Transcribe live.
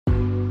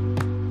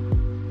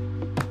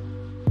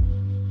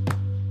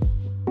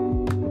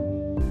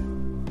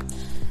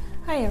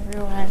Hi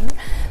everyone,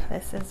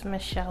 this is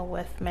Michelle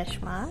with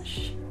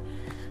Mishmash.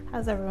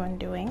 How's everyone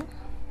doing?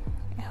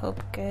 I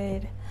hope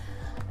good.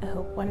 I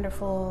hope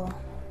wonderful.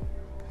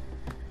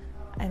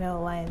 I know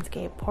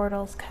Lionsgate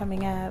Portal's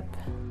coming up.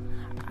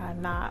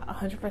 I'm not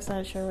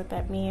 100% sure what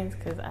that means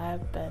because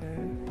I've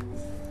been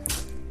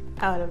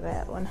out of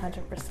it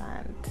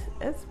 100%.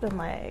 It's been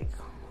like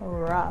a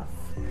rough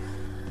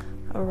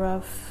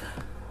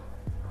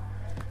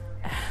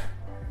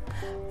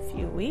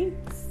few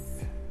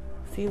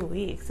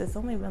weeks. It's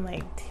only been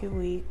like 2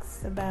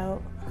 weeks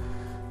about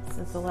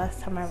since the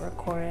last time I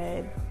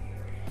recorded,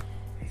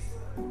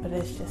 but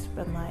it's just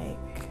been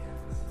like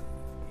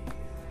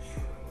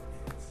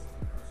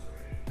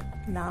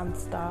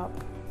non-stop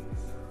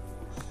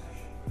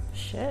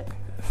shit.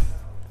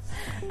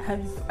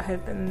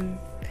 I've been,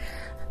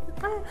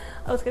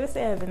 I was gonna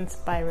say I've been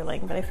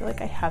spiraling, but I feel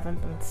like I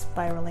haven't been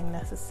spiraling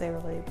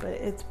necessarily, but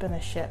it's been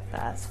a shit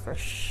fest for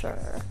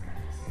sure.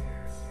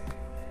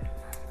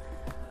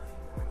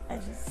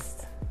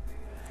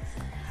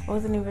 I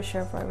wasn't even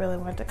sure if I really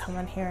wanted to come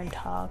on here and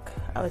talk.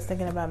 I was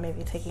thinking about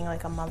maybe taking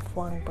like a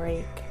month-long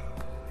break,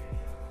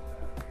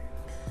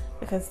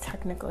 because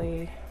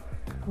technically,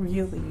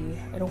 really,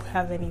 I don't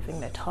have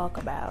anything to talk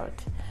about,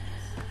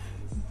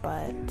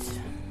 but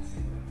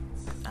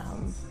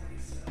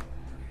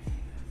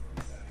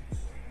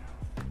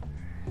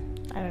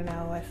I don't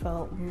know, I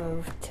felt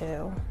moved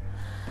to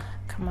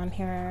come on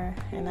here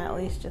and at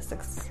least just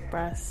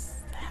express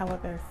how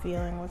I've been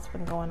feeling, what's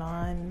been going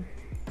on.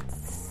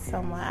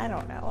 Somewhat, I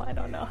don't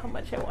know how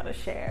much I want to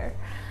share.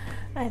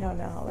 I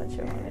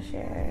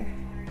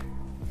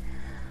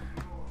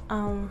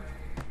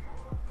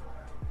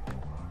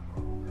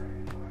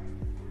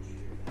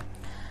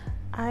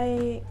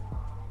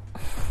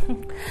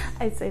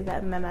say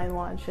that and then I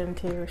launch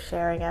into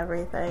sharing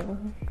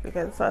everything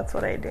because that's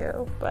what I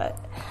do. But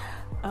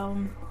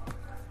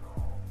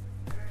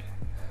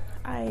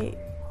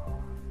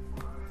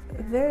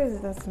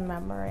there's this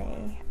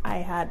memory I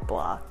had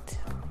blocked.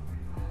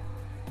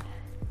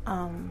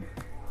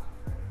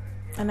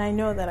 And I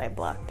know that I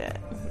blocked it.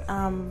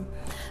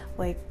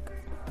 Like,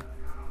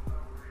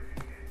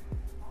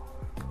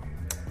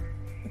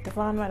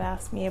 Devon would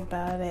ask me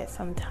about it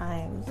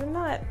sometimes, and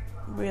not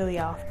really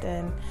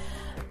often.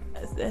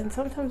 And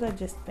sometimes I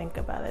just think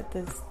about it.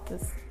 This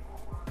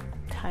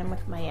time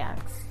with my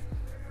ex,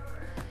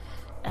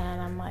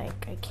 and I'm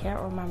like, I can't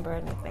remember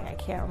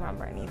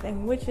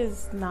anything, which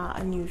is not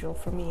unusual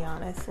for me,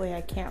 honestly.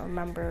 I can't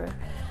remember.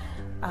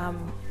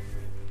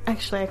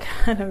 Actually, I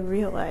kind of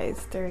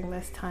realized during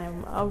this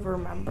time of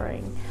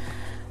remembering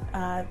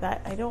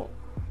that I don't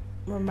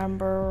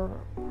remember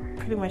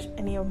pretty much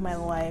any of my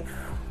life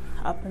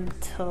up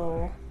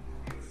until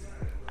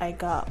I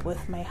got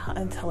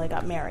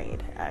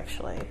married,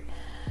 actually.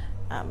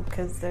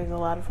 Because there's a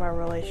lot of our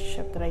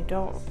relationship that I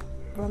don't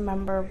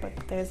remember,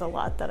 but there's a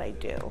lot that I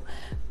do.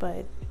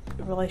 But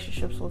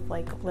relationships with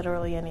like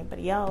literally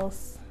anybody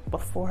else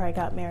before I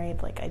got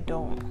married, like I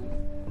don't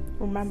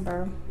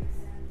remember.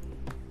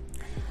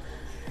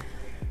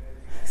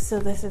 So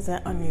this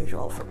isn't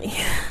unusual for me,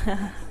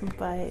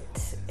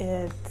 but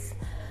it's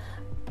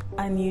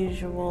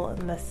unusual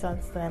in the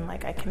sense that I'm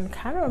like, I can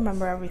kind of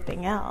remember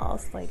everything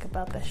else, like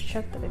about this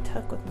trip that I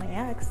took with my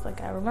ex.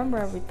 Like I remember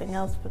everything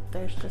else, but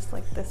there's just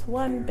like this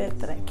one bit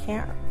that I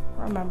can't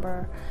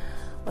remember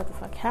what the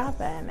fuck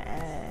happened,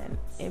 and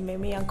it made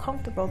me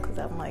uncomfortable because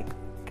I'm like,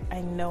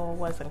 I know it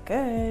wasn't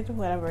good.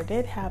 Whatever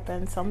did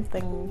happen,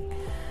 something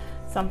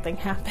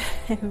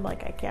happened.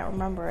 Like I can't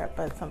remember it,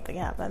 but something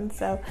happened.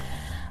 So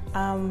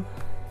I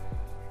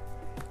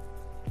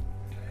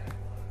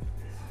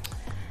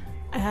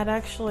had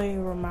actually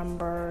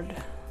remembered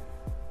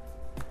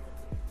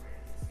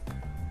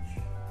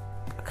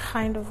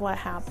kind of what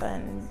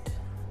happened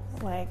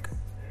like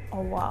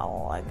a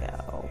while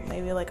ago,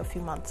 maybe like a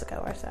few months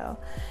ago or so,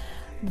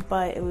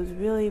 but it was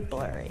really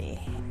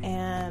blurry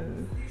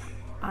and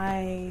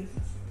I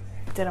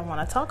didn't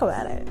want to talk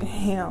about it,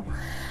 you know.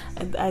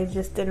 I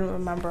just didn't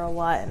remember a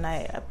lot,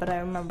 but I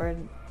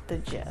remembered the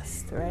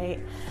gist, right?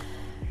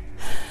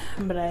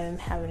 But I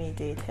didn't have any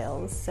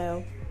details.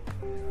 So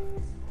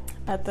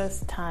at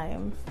this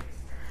time,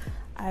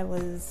 I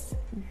was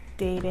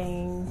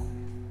dating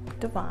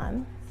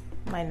Devon,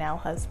 my now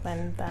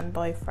husband, then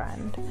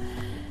boyfriend,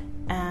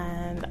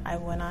 and I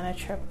went on a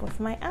trip with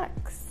my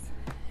ex.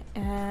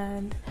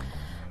 And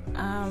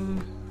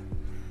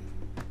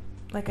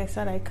like I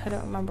said, I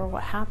couldn't remember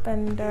what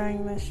happened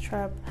during this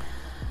trip,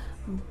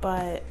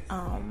 but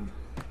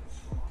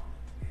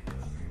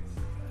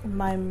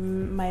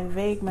my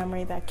vague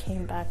memory that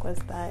came back was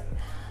that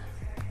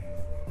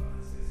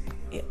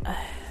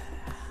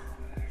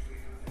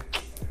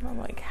I'm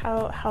like,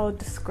 how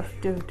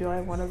descriptive do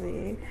I want to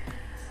be?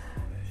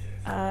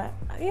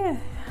 Yeah,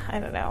 I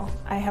don't know.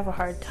 I have a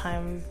hard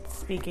time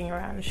speaking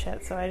around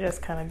shit, so I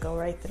just kind of go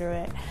right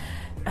through it.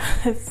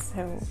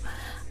 So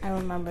I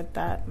remembered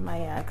that my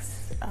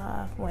ex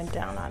went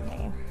down on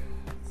me.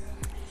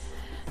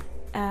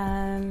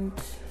 And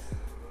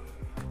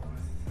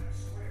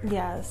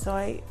yeah, so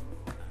I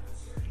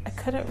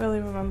couldn't really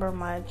remember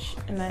much,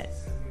 and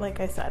like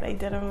I said, I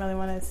didn't really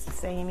want to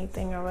say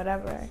anything or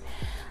whatever.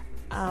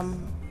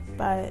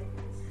 But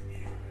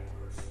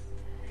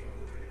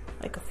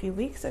like a few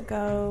weeks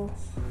ago,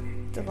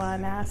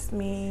 Devon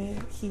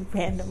he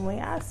randomly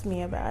asked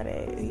me about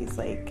it. He's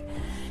like,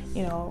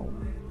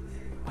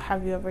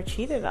 have you ever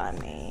cheated on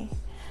me?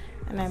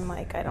 And I'm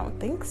like, I don't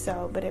think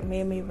so, but it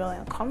made me really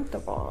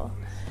uncomfortable.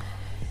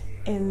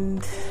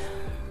 And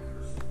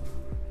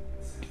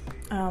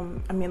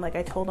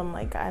I told him,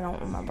 like, I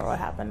don't remember what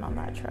happened on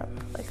that trip.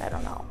 Like, I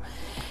don't know.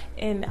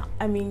 And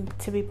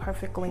to be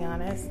perfectly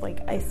honest,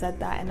 like, I said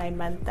that and I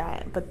meant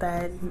that, but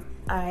then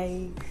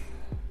I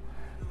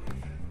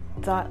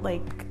thought,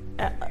 like,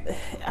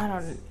 I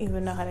don't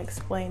even know how to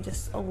explain,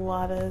 just a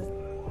lot of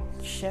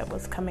shit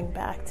was coming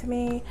back to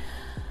me.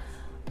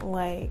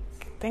 Like,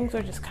 things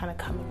were just kind of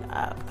coming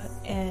up,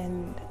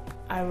 and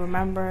I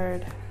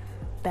remembered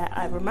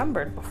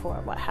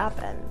before what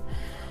happened,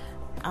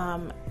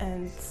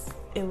 and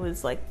it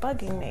was like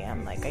bugging me.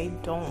 I'm like, I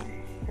don't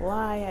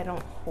lie, I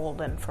don't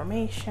hold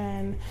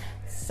information.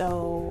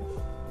 So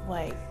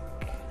like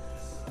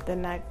the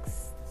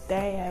next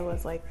day I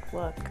was like,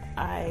 look,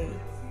 I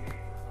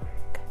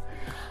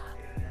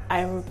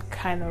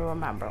kind of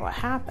remember what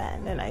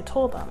happened, and I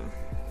told him,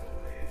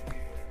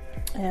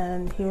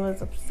 and he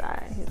was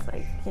upset. He's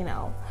like,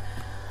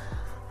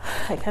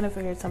 I kind of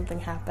figured something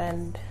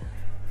happened,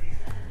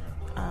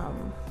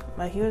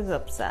 but he was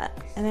upset,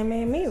 and it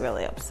made me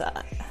really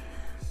upset.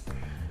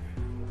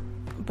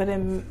 But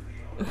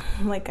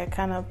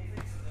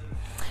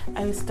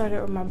I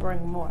started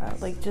remembering more,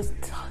 like just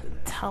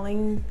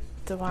telling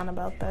Devon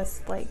about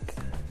this, like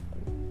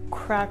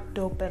cracked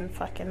open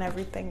fucking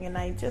everything, and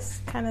I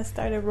just kind of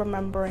started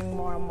remembering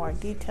more and more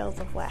details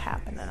of what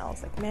happened, and I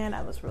was like, man,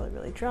 I was really,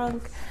 really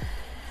drunk,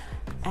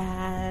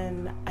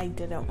 and I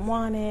didn't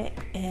want it,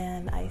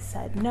 and I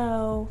said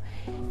no,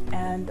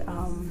 and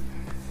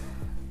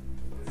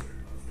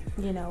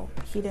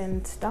he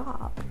didn't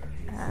stop,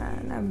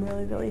 and I'm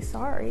really, really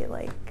sorry,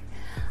 like,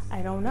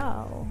 I don't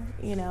know,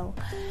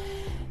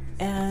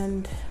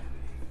 and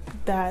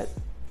that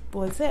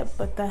was it.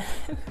 But then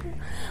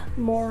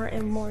more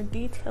and more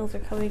details are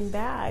coming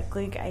back.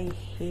 Like, I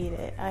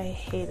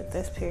hated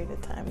this period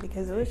of time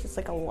because it was just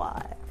like a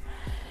lot,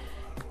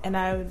 and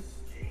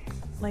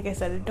like I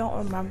said, I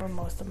don't remember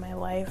most of my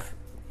life,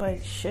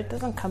 but shit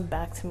doesn't come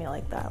back to me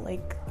like that.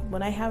 Like,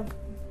 when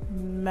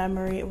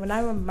I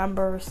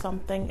remember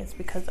something, it's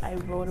because I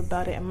wrote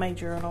about it in my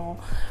journal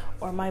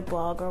or my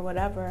blog or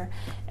whatever,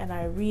 and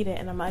I read it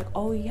and I'm like,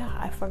 oh yeah,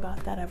 I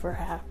forgot that ever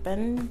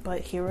happened,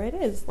 but here it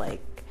is.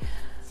 Like,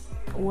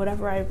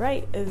 whatever I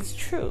write is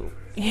true,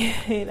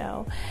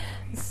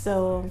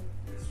 so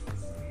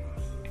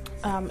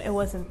it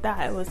wasn't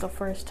that. It was the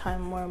first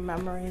time where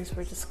memories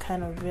were just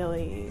kind of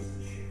really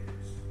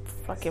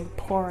fucking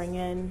pouring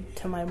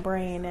into my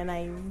brain, and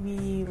I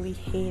really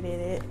hated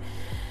it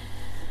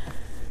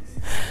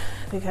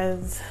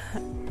because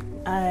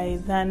I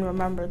then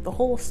remembered the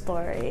whole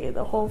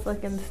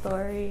fucking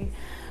story,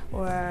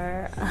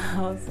 where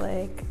I was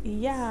like,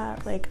 yeah,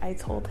 like, I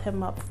told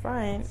him up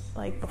front,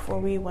 like, before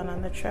we went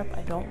on the trip,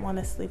 I don't want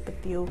to sleep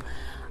with you.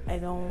 I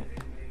don't,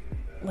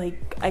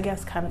 like, I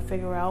guess kind of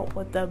figure out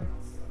what the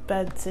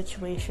bed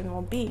situation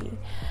will be.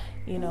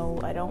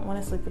 I don't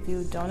want to sleep with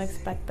you. Don't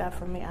expect that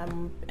from me.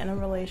 I'm in a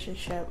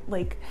relationship.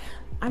 Like,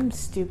 I'm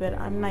stupid.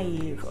 I'm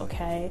naive,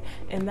 okay?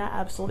 And that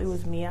absolutely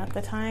was me at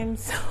the time.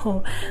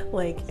 So,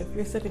 like, if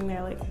you're sitting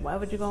there, like, why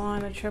would you go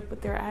on a trip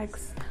with your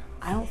ex?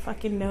 I don't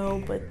fucking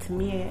know. But to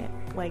me,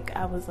 like,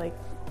 I was like,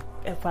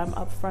 if I'm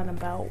upfront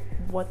about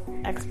what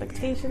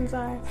expectations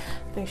are,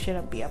 there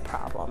shouldn't be a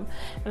problem.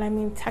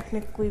 And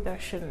technically there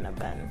shouldn't have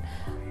been.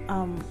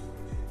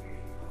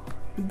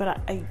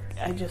 But I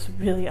just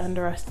really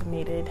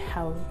underestimated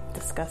how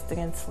disgusting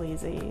and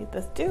sleazy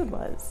this dude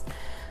was.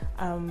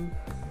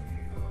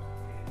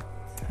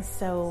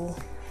 So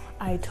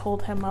I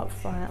told him up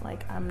front,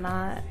 like,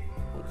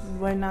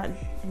 we're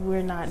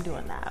not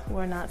doing that.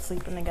 We're not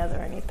sleeping together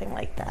or anything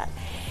like that.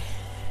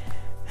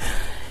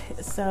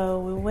 So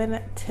we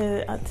went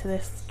to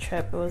this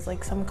trip. It was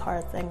like some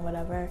car thing,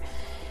 whatever.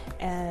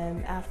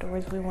 And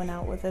afterwards we went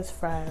out with his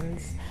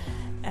friends,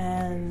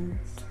 and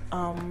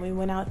we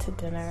went out to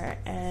dinner,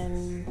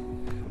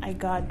 and I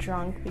got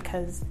drunk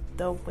because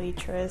the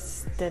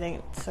waitress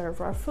didn't serve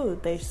our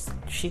food.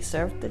 She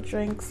served the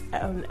drinks,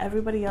 and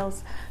everybody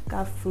else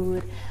got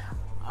food.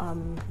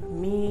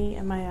 Me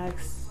and my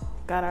ex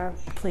got our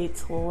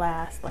plates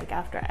last, like,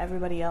 after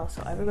everybody else.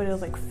 So everybody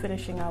was like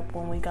finishing up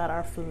when we got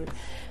our food.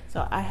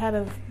 So I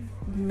had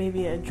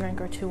maybe a drink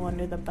or two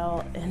under the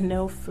belt and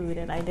no food,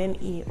 and I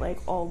didn't eat like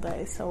all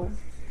day. So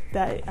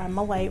that I'm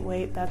a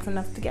lightweight, that's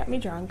enough to get me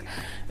drunk.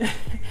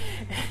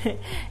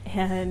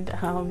 And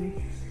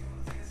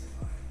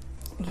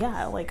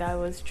yeah, like, I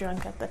was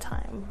drunk at the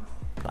time.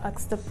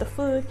 Boxed up the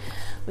food,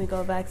 we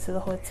go back to the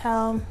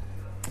hotel.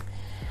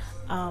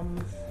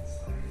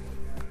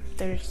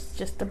 There's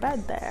just a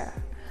bed there,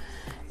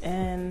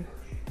 and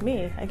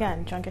me,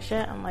 again, drunk as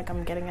shit, I'm like,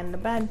 I'm getting into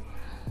bed,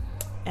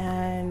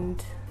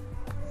 and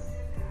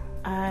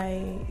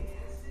I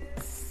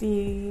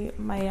see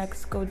my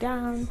ex go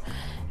down,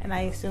 and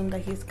I assume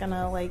that he's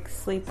gonna like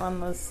sleep on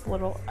this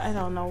little, I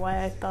don't know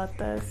why I thought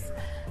this,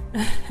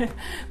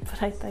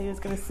 but I thought he was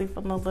gonna sleep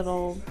on the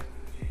little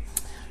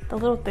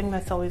thing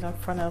that's always in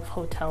front of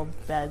hotel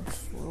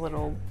beds,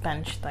 little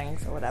bench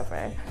things or whatever.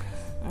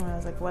 And I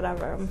was like,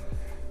 whatever.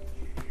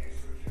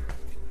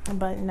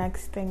 But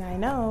next thing I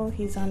know,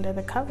 he's under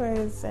the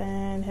covers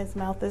and his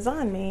mouth is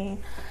on me.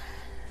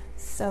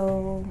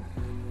 So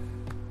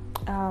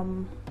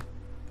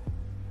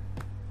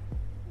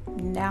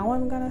now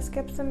I'm gonna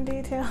skip some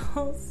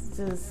details.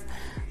 Just,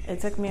 it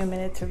took me a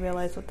minute to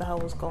realize what the hell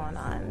was going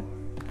on.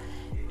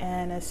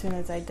 And as soon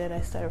as I did,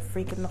 I started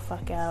freaking the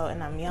fuck out,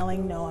 and I'm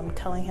yelling no. I'm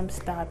telling him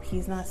stop.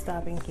 He's not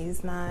stopping.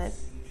 He's not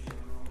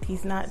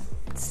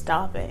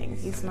stopping.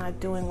 He's not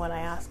doing what I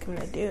asked him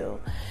to do.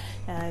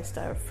 And I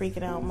started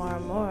freaking out more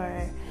and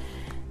more.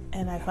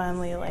 And I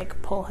finally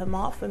like pull him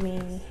off of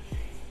me,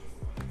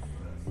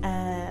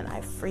 and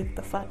I freaked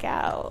the fuck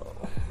out.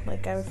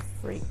 Like, I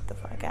freaked the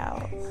fuck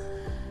out.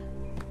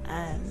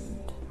 And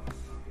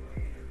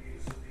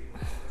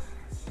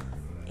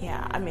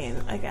yeah, I mean,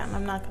 again,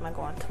 I'm not gonna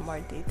go into more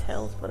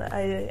details, but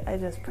I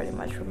just pretty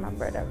much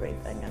remembered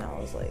everything, and I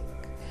was like,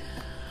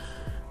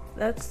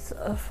 that's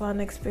a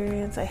fun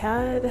experience I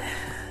had.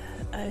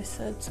 I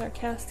said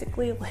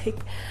sarcastically, like,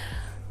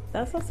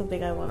 that's not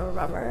something I want to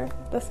remember.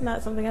 That's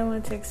not something I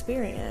want to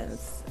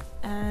experience.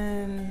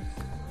 And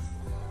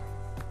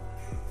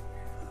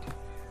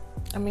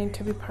I mean,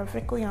 to be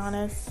perfectly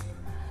honest,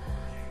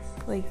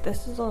 like,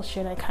 this is all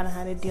shit I kind of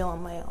had to deal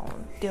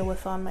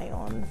with on my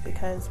own,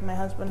 because my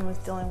husband was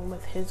dealing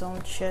with his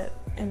own shit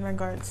in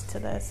regards to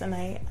this, and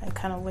I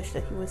kind of wish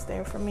that he was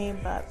there for me,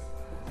 but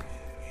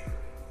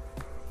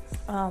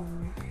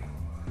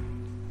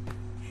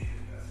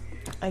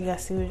I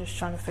guess he was just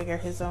trying to figure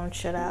his own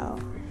shit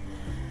out.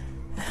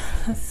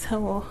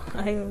 So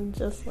I'm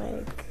just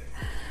like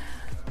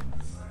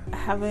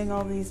having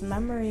all these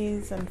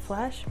memories and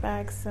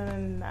flashbacks,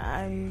 and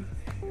I'm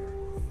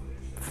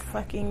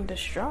fucking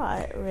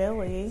distraught,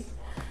 really.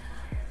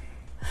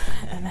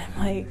 And I'm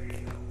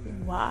like,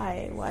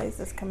 why is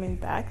this coming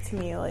back to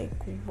me? Like,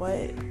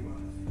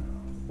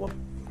 what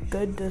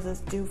good does this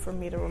do for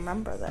me to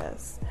remember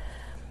this?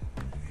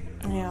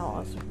 You know, I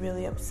was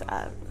really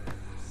upset.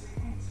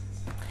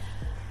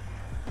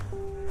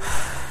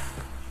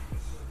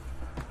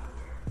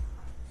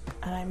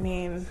 And I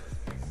mean,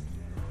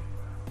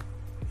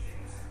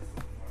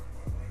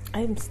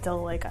 I'm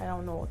still like, I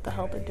don't know what the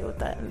hell to do with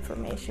that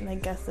information. I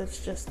guess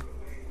it's just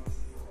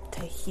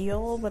to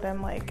heal, but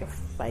I'm like,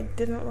 if I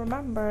didn't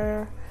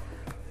remember,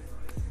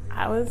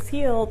 I was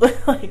healed.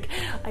 Like,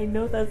 I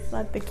know that's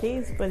not the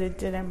case, but it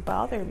didn't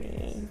bother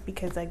me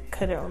because I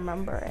couldn't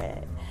remember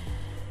it.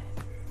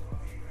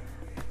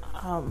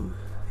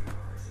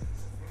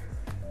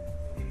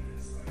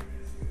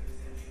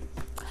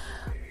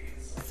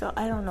 So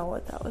I don't know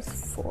what that was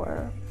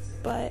for,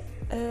 but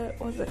it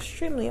was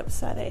extremely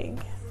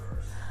upsetting.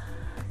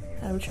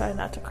 I'm trying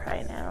not to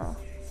cry now.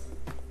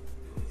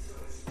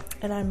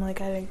 And I'm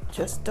like, I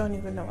just don't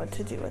even know what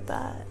to do with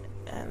that.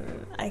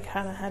 And I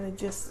kind of had to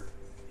just,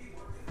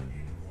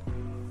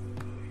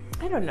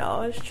 I don't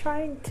know, I was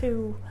trying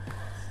to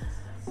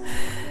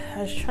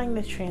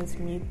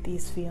transmute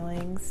these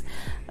feelings.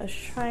 I was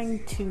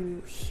trying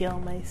to heal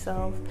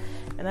myself,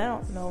 and I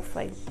don't know if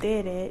I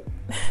did it.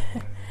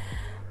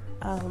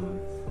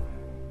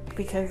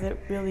 Because it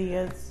really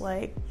is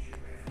like,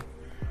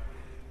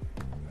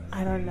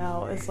 I don't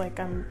know, it's like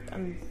I'm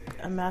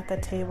at the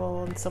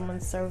table and someone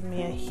served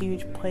me a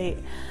huge plate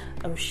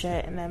of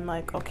shit, and I'm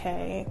like,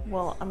 okay,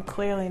 well, I'm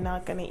clearly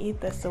not gonna eat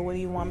this, so what do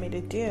you want me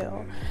to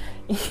do?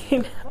 You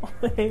know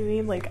what I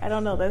mean? Like, I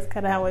don't know, that's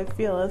kind of how I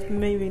feel. That's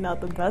maybe not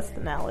the best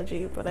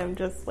analogy, but I'm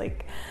just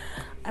like,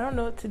 I don't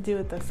know what to do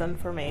with this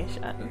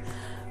information,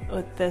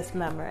 with this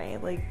memory.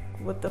 Like,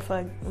 what the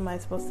fuck am I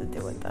supposed to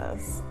do with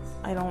this?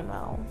 I don't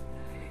know.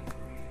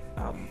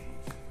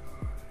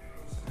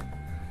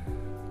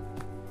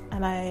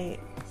 And I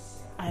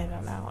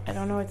don't know. I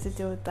don't know what to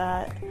do with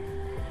that.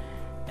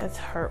 It's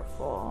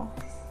hurtful.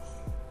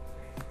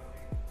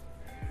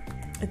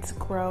 It's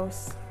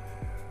gross.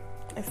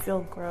 I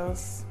feel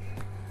gross.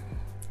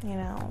 You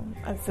know,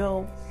 I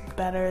feel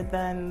better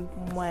than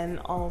when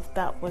all of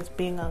that was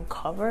being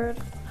uncovered.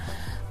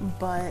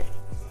 But,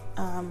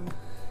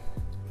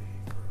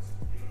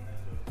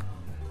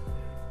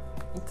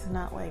 it's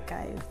not like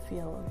I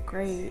feel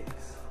great.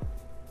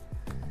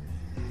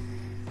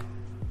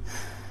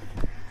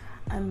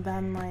 And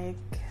then, like,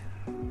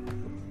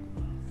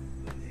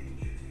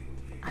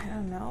 I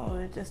don't know,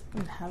 I've just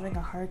been having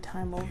a hard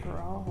time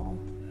overall.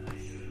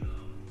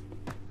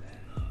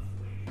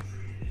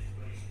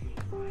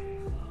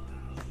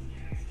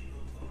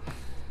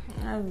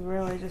 I've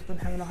really just been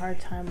having a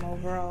hard time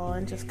overall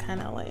and just kind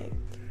of like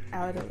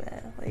out of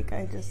it. Like,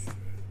 I just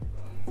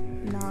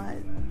not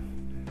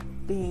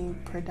being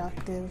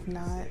productive,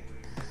 not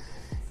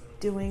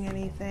doing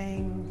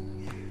anything.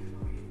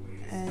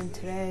 And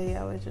today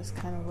I was just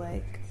kind of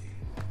like,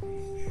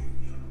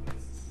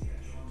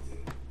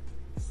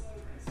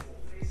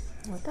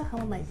 what the hell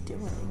am I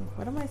doing?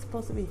 What am I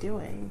supposed to be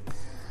doing?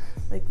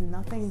 Like,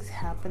 nothing's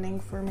happening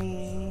for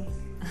me.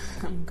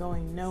 I'm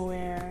going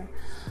nowhere.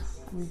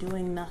 I'm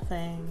doing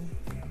nothing.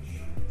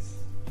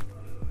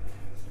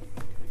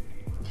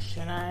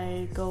 Should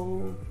I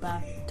go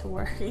back to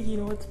work? You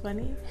know what's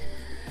funny?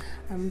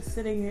 I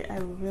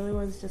really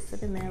was just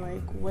sitting there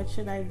like, what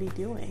should I be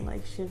doing?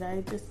 Like, should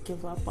I just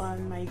give up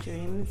on my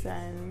dreams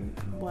and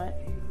what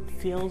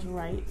feels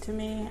right to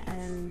me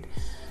and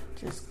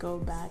just go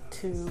back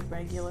to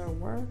regular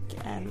work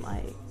and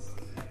like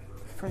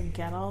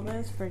forget all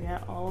this,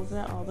 forget all of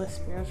it, all the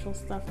spiritual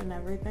stuff and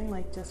everything,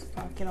 like just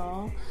fuck it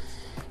all?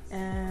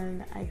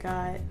 And I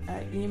got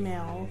an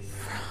email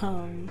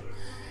from,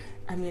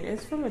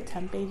 it's from a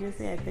temp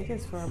agency. I think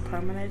it's for a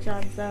permanent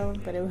job though,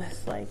 but it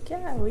was like,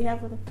 yeah, we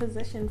have a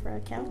position for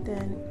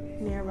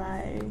accountant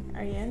nearby.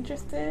 Are you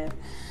interested?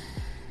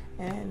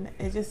 And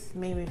it just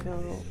made me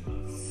feel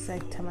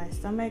sick to my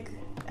stomach.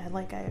 And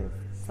like, I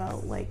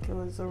felt like it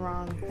was the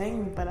wrong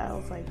thing, but I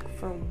was like,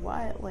 for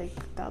what? Like,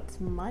 that's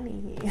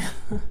money.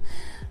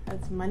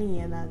 That's money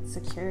and that's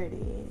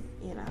security,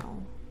 you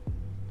know?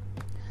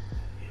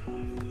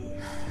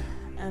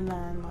 And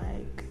then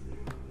like,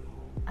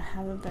 I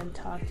haven't been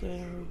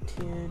talking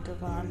to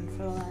Devon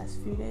for the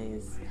last few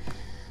days.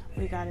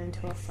 We got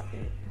into a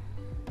fight.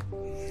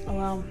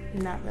 Well,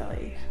 not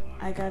really.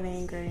 I got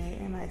angry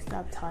and I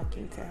stopped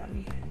talking to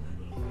him.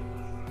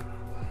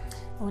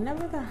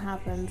 Whenever that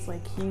happens,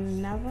 like, he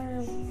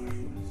never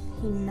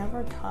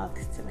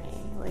talks to me.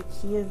 Like,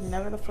 he is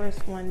never the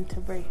first one to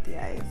break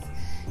the ice.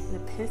 And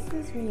it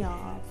pisses me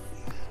off,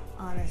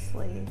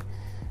 honestly,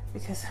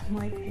 because I'm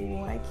like,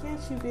 why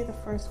can't you be the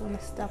first one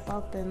to step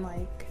up and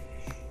like,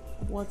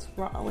 what's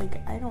wrong?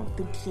 Like, I don't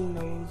think he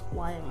knows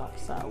why I'm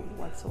upset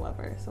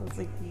whatsoever. So it's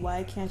like,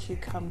 why can't you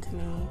come to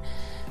me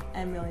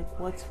and be like,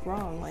 what's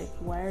wrong? Like,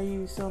 why are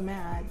you so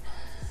mad?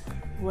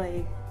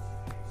 Like,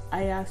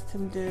 I asked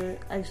him to,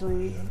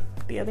 actually,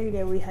 the other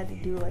day we had to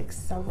do like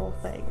several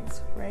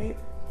things, right?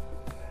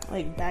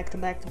 Like back to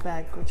back to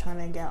back, we're trying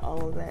to get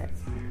all of it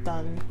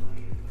done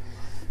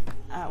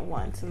at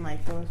once. And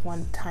like, there was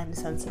one time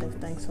sensitive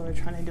thing, so we're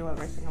trying to do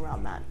everything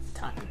around that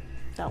time,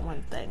 that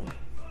one thing.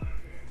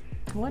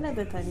 One of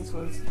the things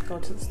was go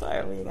to the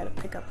store where you gotta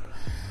pick up,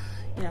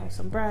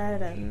 some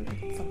bread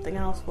and something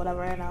else,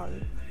 whatever. And I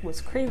was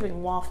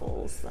craving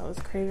waffles. I was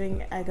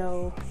craving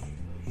Eggo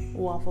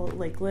waffle.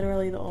 Like,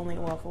 literally the only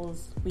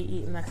waffles we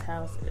eat in this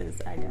house is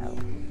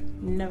Eggo.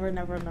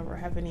 Never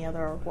have any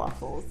other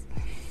waffles.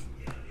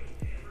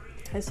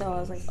 And so I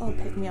was like, oh,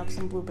 pick me up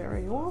some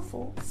blueberry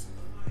waffles.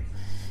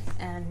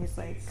 And he's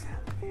like,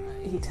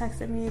 he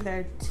texted me,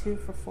 they're 2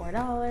 for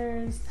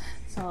 $4.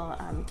 So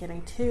I'm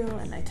getting 2,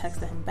 and I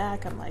texted him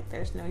back. I'm like,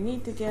 there's no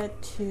need to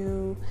get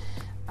 2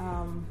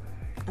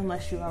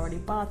 unless you already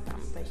bought them.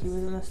 But he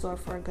was in the store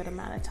for a good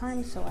amount of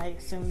time, so I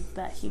assumed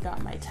that he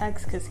got my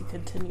text because he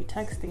continued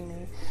texting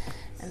me.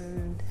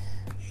 And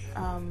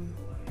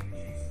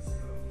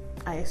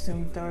I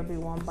assumed there would be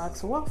 1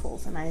 box of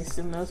waffles, and I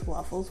assumed those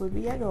waffles would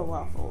be Eggo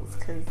waffles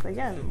because,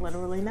 again,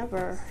 literally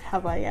never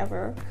have I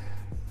ever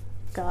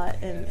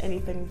gotten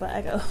anything but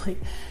Eggo. Like,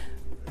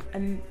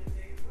 and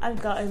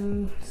I've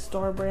gotten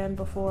store brand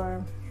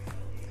before,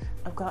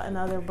 I've gotten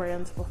other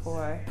brands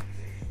before,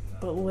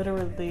 but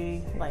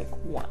literally like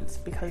once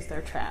because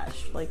they're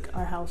trash. Like,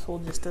 our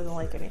household just doesn't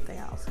like anything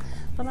else.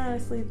 But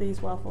honestly,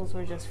 these waffles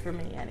were just for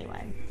me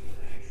anyway.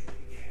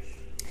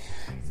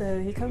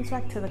 So he comes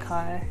back to the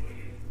car,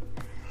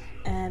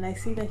 and I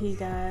see that he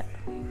got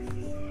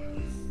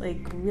like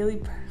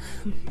really,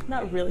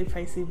 not really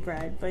pricey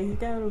bread, but he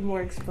got a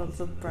more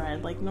expensive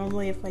bread. Like,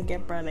 normally if I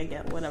get bread, I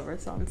get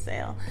whatever's on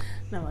sale.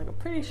 And I'm like, I'm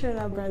pretty sure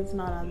that bread's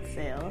not on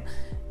sale.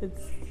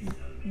 It's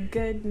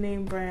good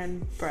name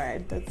brand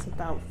bread that's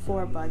about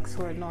 $4,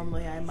 where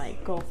normally I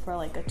might go for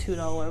like a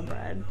 $2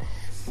 bread.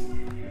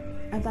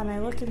 And then I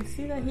look and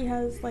see that he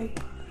has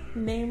like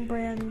name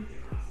brand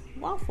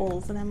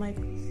waffles, and I'm like,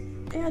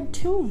 they had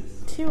two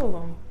of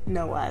them,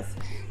 no less.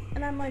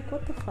 And I'm like,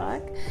 what the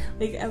fuck?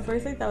 Like, at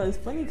first I thought it was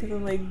funny because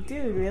I'm like,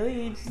 dude,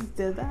 really? You just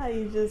did that?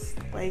 You just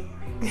like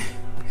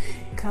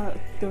got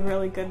the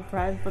really good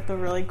bread but the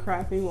really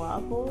crappy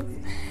waffles?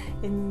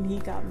 And he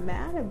got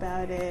mad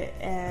about it,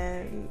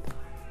 and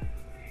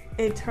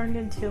it turned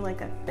into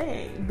like a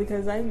thing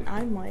because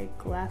I'm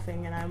like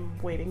laughing and I'm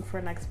waiting for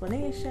an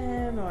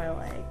explanation, or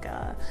like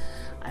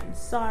I'm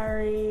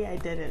sorry, I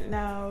didn't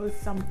know,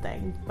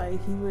 something. But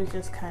he was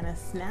just kind of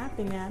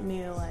snapping at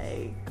me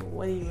like,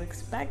 what do you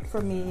expect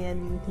from me?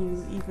 And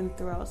he even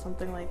threw out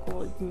something like,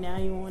 well, now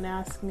you won't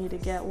ask me to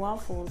get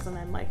waffles. And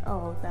I'm like,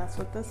 oh, that's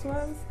what this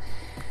was?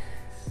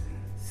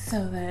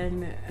 So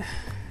then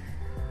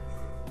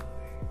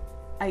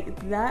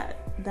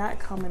that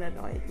comment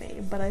annoyed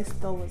me, but I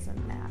still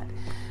wasn't mad.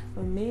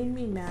 What made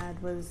me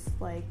mad was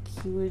like,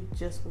 he was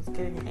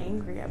getting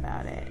angry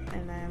about it,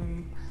 and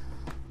I'm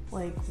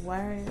like,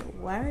 why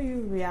are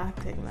you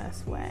reacting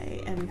this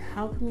way? And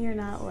how come you're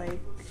not like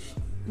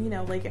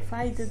like if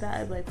I did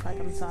that, I'd be like, fuck,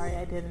 I'm sorry,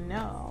 I didn't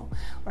know,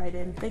 or I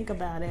didn't think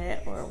about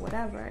it, or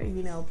whatever,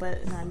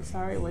 but I'm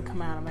sorry would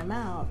come out of my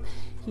mouth.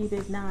 He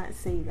did not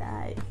say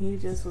that. He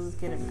just was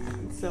getting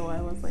mad. So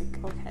I was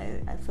like,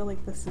 okay, I feel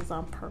like this is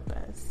on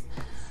purpose.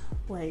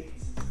 Like,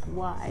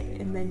 why?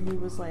 And then he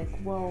was like,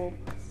 well,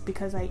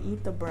 because I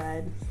eat the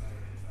bread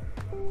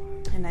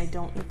and I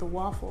don't eat the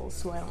waffles,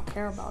 so I don't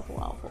care about the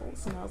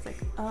waffles. And I was like,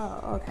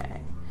 oh,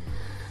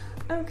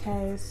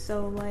 okay,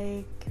 so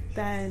like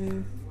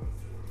then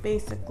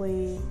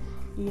basically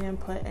you didn't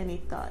put any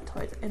thought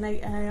towards it. And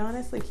I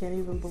honestly can't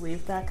even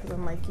believe that, because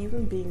I'm like,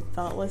 even being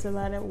thoughtless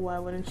about it, why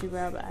wouldn't you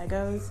grab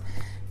Eggos?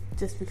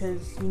 Just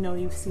because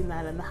you've seen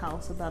that in the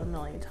house about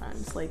 1,000,000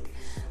 times. Like,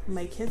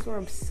 my kids were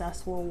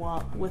obsessed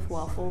with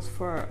waffles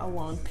for a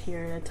long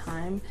period of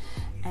time,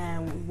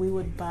 and we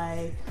would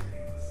buy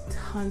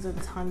tons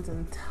and tons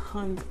and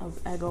tons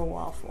of Eggo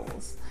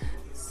waffles.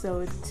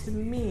 So to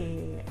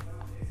me,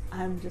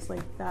 I'm just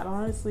like, that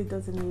honestly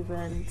doesn't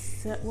even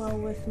sit well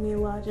with me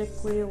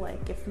logically.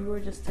 Like, if you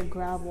were just to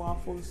grab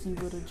waffles, you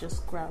would have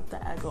just grabbed the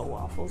Eggo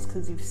waffles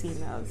because you've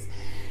seen those.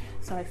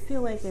 So I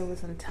feel like it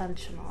was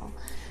intentional.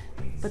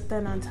 But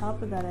then on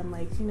top of that, I'm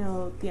like,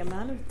 the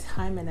amount of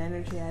time and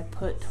energy I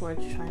put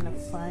towards trying to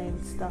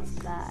find stuff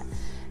that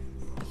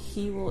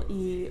he will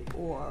eat,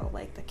 or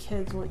like the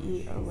kids will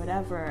eat, or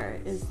whatever,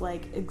 is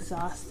like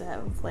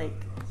exhaustive. Like,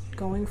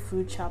 going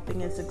food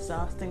shopping is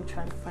exhausting,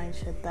 trying to find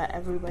shit that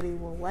everybody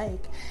will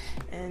like.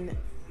 And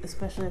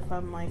especially if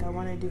I'm like, I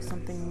want to do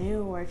something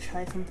new or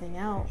try something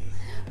out,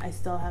 I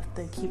still have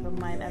to keep in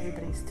mind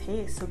everybody's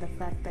taste. So the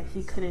fact that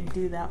he couldn't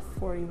do that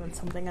for even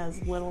something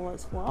as little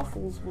as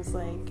waffles was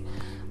like,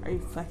 are you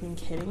fucking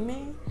kidding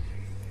me?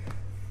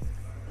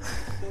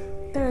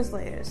 There's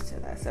layers to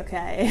this,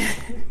 okay?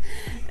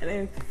 And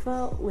I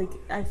felt like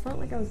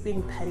I was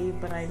being petty,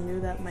 but I knew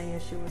that my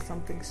issue was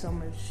something so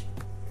much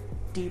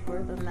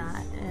deeper than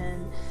that.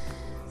 And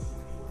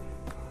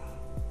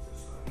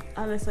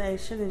honestly, I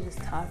should have just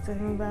talked to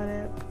him about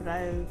it, but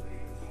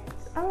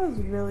I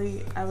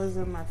was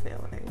in my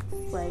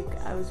feelings. Like,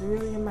 I was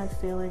really in my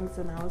feelings,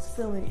 and I was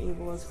feeling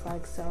evil as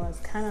fuck, so I was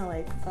kind of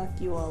like, fuck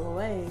you all the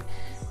way,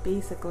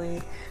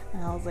 basically.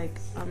 And I was like,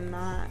 I'm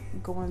not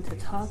going to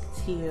talk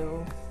to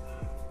you.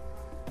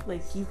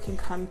 Like, you can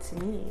come to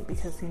me,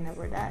 because he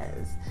never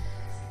does.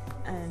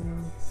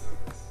 And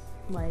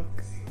like,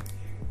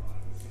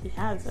 he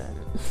hasn't.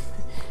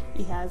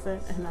 He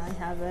hasn't, and I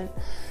haven't.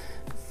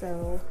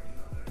 So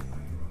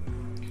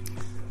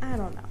I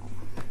don't know.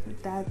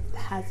 That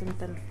hasn't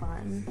been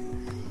fun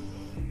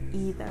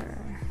either.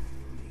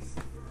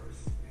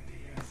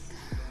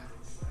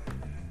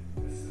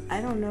 I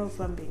don't know if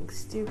I'm being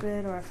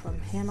stupid or if I'm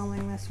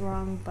handling this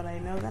wrong, but I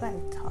know that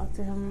I've talked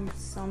to him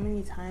so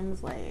many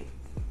times, like,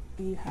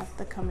 you have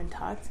to come and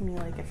talk to me.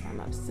 Like, if I'm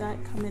upset,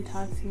 come and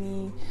talk to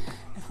me.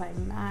 If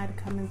I'm mad,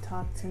 come and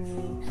talk to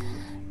me.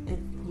 If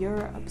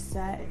you're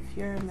upset, if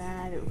you're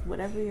mad,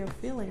 whatever you're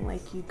feeling,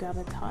 like, you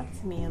gotta talk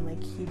to me. And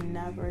like, he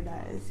never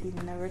does. He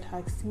never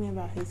talks to me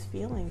about his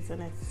feelings,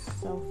 and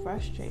it's so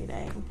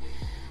frustrating.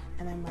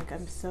 And I'm like,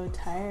 I'm so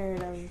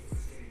tired of,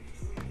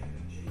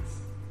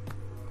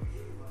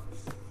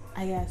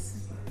 I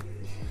guess,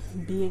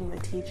 being the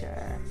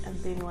teacher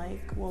and being like,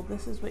 well,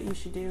 this is what you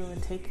should do,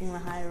 and taking the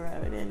high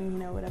road,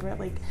 and whatever.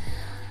 Like,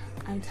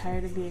 I'm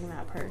tired of being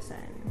that person.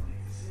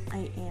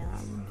 I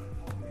am.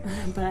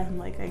 But I'm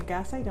like, I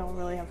guess I don't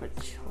really have a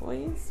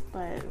choice.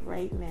 But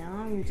right now,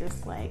 I'm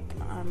just like,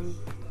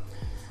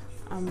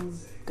 I'm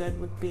good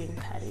with being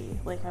petty.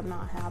 Like, I'm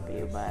not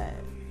happy, but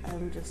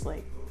I'm just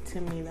like, to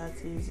me,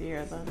 that's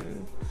easier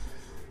than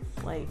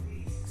like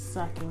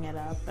sucking it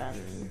up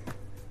and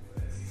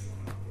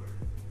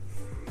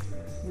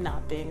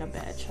not being a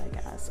bitch, I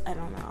guess. I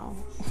don't know.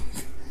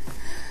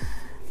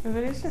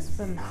 But it's just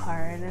been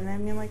hard. And I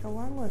mean, like,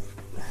 along with,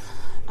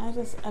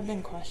 I've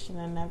been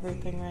questioning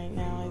everything right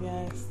now, I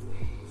guess.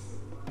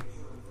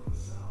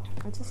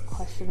 I'm just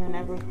questioning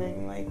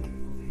everything. Like,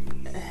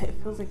 it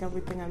feels like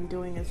everything I'm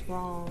doing is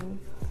wrong.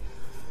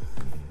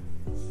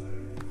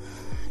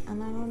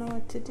 And I don't know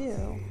what to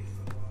do.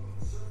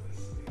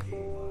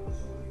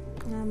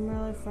 And I'm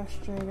really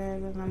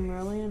frustrated, and I'm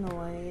really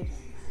annoyed.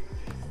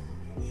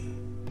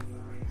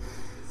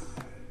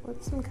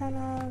 With some kind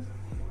of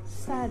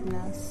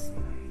sadness.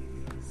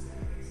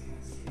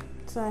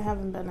 So I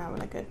haven't been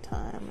having a good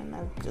time, and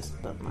I've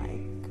just been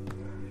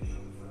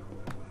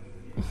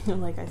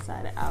like I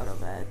said, out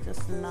of it,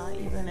 just not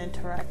even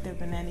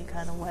interactive in any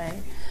kind of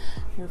way.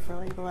 For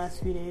like the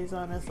last few days,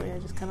 honestly, I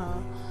just kind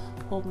of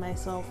hold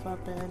myself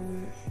up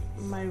in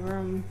my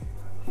room,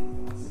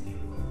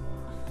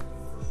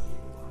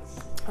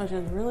 which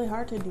is really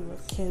hard to do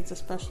with kids,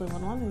 especially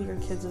when one of your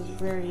kids is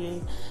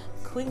very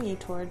clingy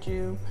towards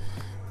you.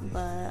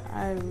 But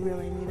I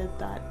really needed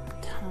that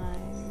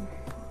time.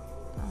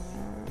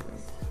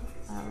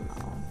 I don't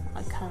know.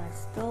 I kind of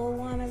still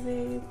want to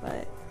be,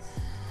 but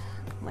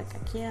like, I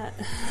can't.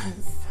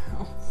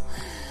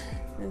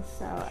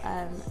 So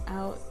I'm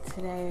out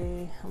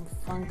today. I'm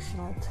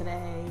functional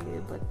today,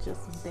 but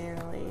just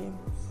barely.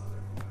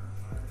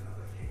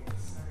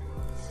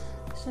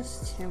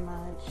 it's just too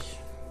much.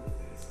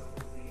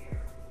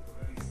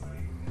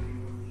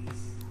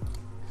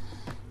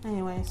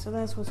 Anyway, so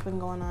that's what's been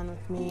going on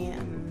with me,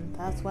 and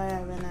that's why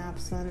I've been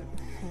absent,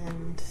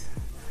 and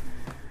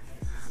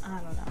I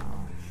don't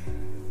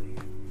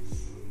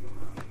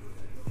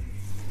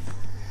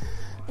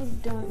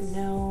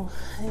know.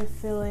 I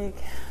feel like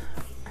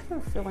I've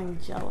been feeling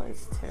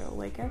jealous too.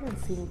 Like, I've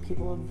been seeing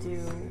people do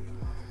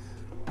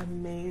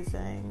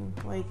amazing,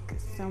 like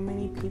so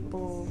many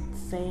people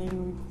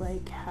saying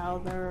like how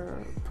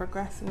they're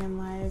progressing in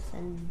life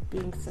and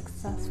being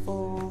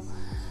successful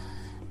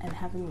and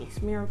having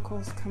these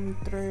miracles come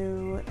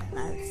through, and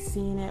I've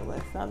seen it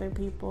with other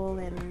people,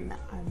 and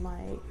I'm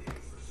like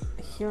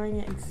hearing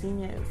it and seeing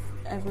it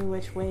every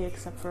which way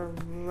except for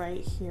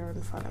right here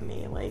in front of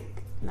me,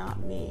 like not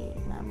me,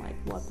 and I'm like,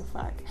 what the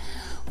fuck?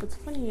 What's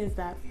funny is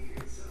that,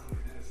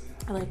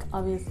 like,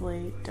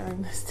 obviously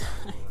during this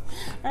time,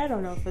 I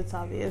don't know if it's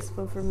obvious,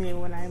 but for me,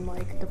 when I'm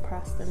like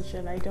depressed and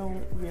shit, I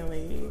don't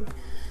really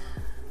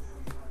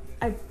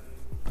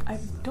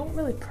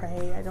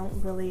pray.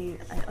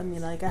 I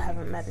mean, like, I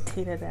haven't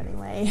meditated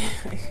anyway.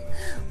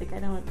 Like,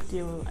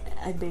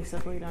 I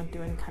basically don't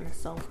do any kind of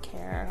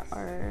self-care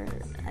or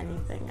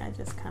anything. I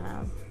just kind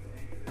of,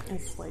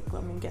 it's like,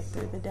 let me get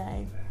through the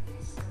day.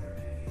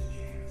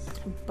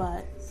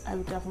 But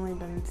I've definitely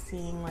been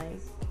seeing like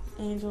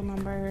angel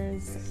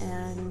numbers,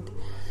 and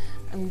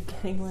I'm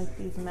getting like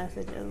these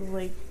messages.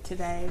 Like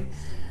today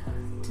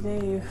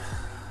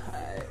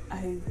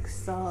I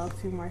saw a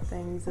few more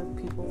things of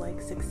people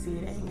like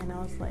succeeding, and I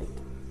was like,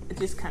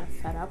 just kind of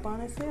fed up,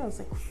 honestly. I was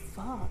like,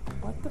 fuck,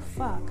 what the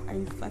fuck? Are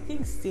you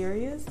fucking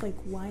serious? Like,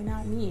 why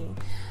not me?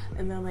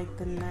 And then like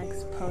the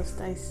next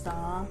post I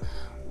saw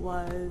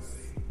was,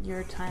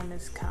 your time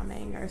is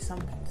coming, or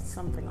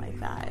something like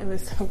that. It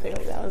was something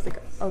like that. I was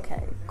like,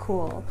 okay,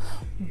 cool,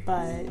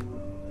 but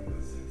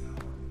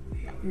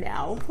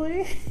now,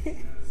 please.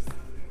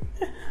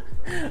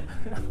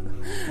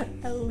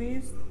 at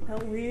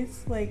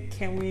least like,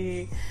 can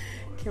we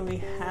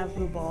have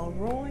the ball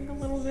rolling a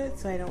little bit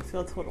so I don't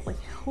feel totally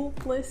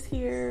hopeless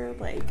here?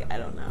 Like, I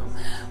don't know.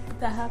 But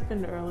that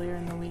happened earlier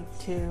in the week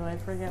too. I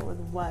forget with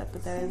what,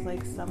 but there is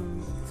like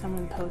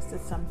someone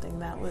posted something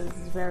that was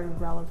very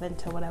relevant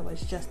to what I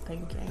was just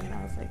thinking, and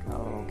I was like,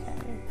 oh,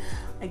 okay.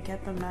 I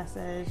get the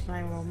message, and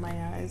I roll my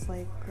eyes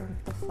like,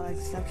 what the fuck?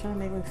 Stop trying to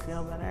make me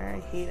feel better. I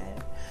hate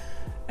it.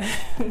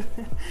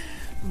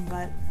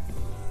 But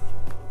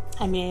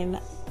I mean,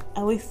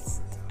 at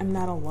least I'm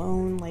not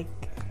alone. Like,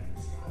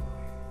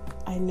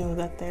 I know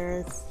that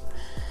there's,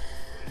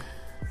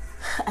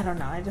 I don't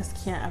know, I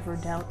just can't ever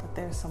doubt that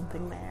there's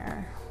something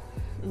there,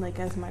 like,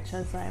 as much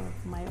as I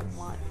might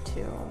want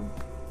to.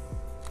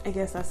 I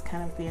guess that's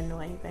kind of the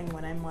annoying thing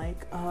when I'm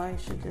like, oh, I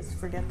should just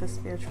forget the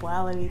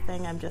spirituality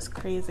thing, I'm just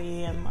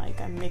crazy, and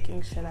like, I'm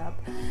making shit up,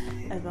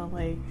 and then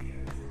like,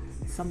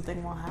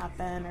 something will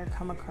happen or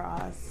come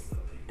across,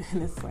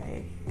 and it's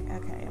like,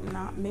 okay, I'm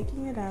not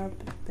making it up.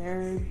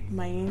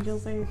 My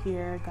angels are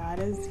here. God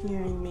is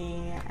hearing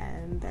me,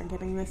 and they're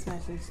getting this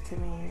message to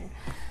me.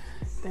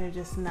 They're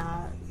just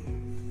not.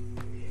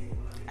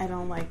 I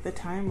don't like the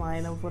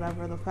timeline of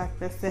whatever the fuck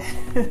this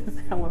is.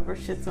 However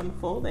shit's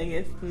unfolding,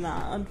 it's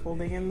not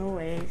unfolding in the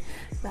way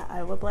that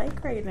I would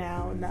like right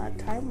now. Not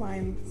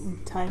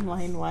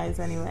timeline wise,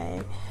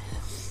 anyway.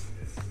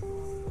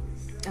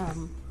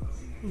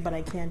 But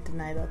I can't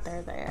deny that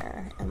they're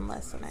there and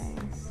listening,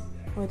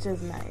 which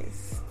is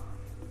nice.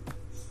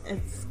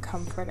 It's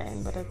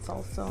comforting, but it's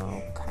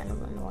also kind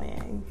of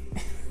annoying.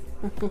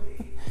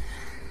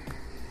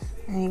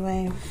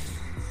 Anyway,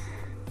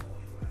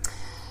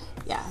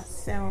 yeah,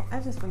 so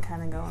I've just been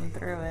kind of going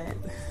through it.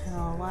 You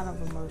know, a lot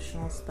of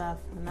emotional stuff,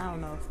 and I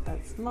don't know if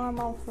that's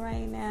normal for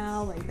right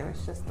now. Like,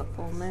 there's just the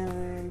full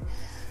moon.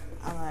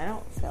 I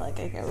don't feel like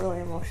I get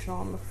really emotional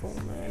on the full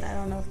moon. I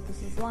don't know if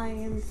this is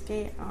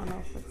Lionsgate. I don't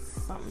know if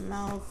it's something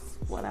else.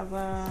 Whatever.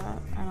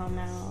 I don't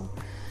know.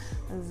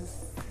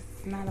 It's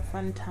not a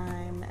fun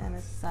time, and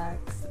it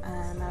sucks,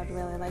 and I'd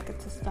really like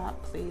it to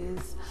stop,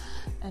 please,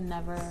 and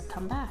never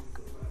come back.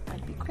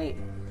 That'd be great.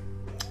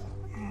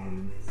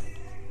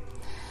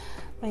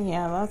 But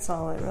yeah, that's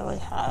all I really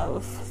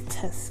have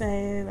to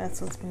say.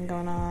 That's what's been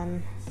going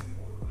on.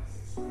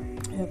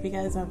 I hope you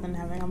guys have been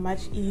having a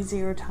much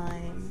easier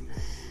time,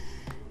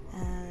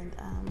 and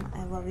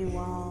I love you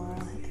all,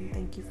 and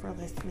thank you for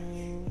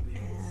listening,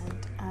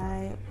 and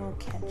I will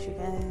catch you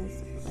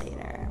guys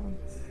later.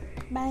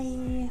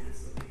 Bye.